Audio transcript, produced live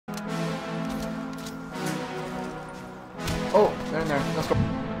Oh, they're in there. Let's go.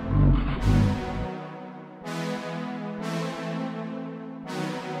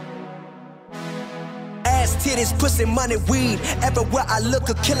 Ass, titties, pussy, money, weed. Everywhere I look,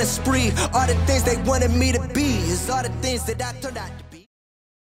 a killing spree. All the things they wanted me to be is all the things that I turned out to be.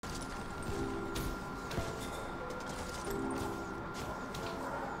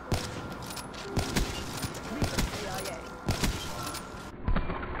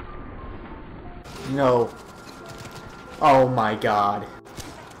 No. Oh my god.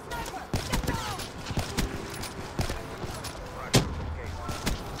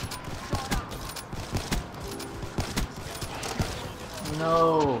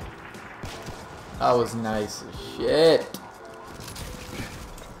 No. That was nice as shit.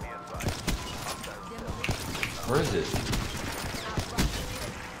 Where is it?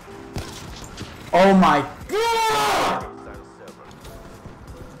 Oh my god!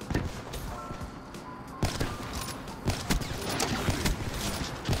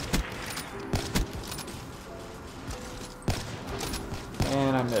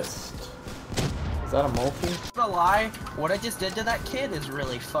 And I missed. Is that a multi? Not gonna lie, what I just did to that kid is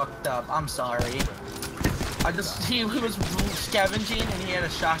really fucked up. I'm sorry. He was scavenging and he had a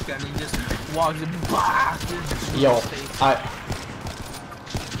shotgun and he just walked back. Yo,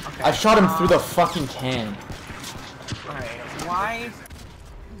 I shot him through the fucking can. Alright, why?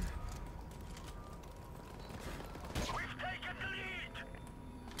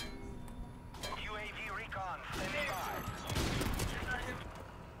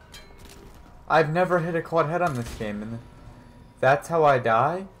 I've never hit a quad head on this game, and that's how I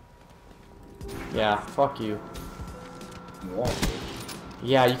die? Yeah, fuck you. Wall.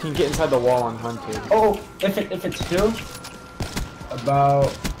 Yeah, you can get inside the wall on Hunter. Oh, if it's two,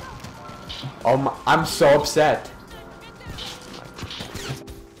 about. Oh my, I'm so upset.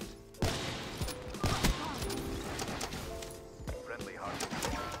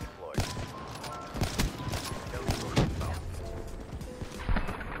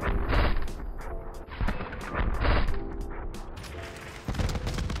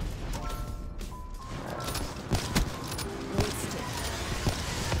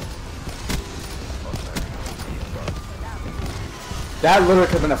 That literally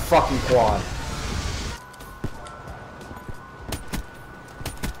could have been a fucking quad.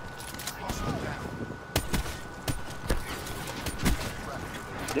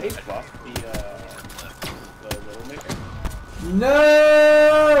 Did they buff the little maker?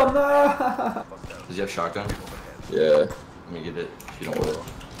 No, no. Does he have shotgun? Yeah. Let me get it if you don't want it.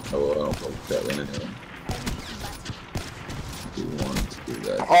 Oh, I don't fuck that one anyway. He wanted to do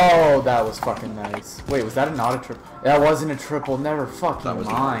that. Oh, that was fucking nice. Wait, was that not a triple? That wasn't a triple. Never fucking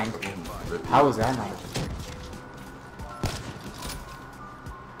mind. How was that not a triple?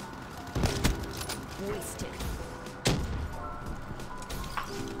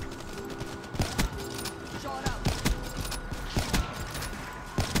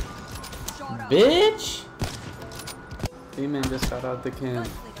 Bitch! B-man just got out the can.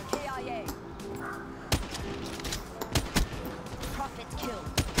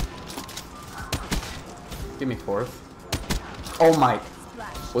 Give me fourth. Oh my.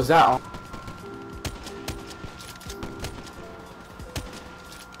 Was that on?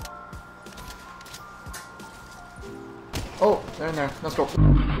 Oh, they're in there. Let's go.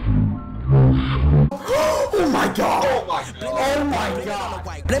 Oh my god! Oh my god! Oh my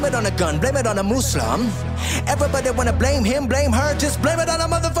god! Blame it on a gun, blame it on a Muslim. Everybody wanna blame him, blame her, just blame it on a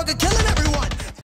motherfucker killing everyone.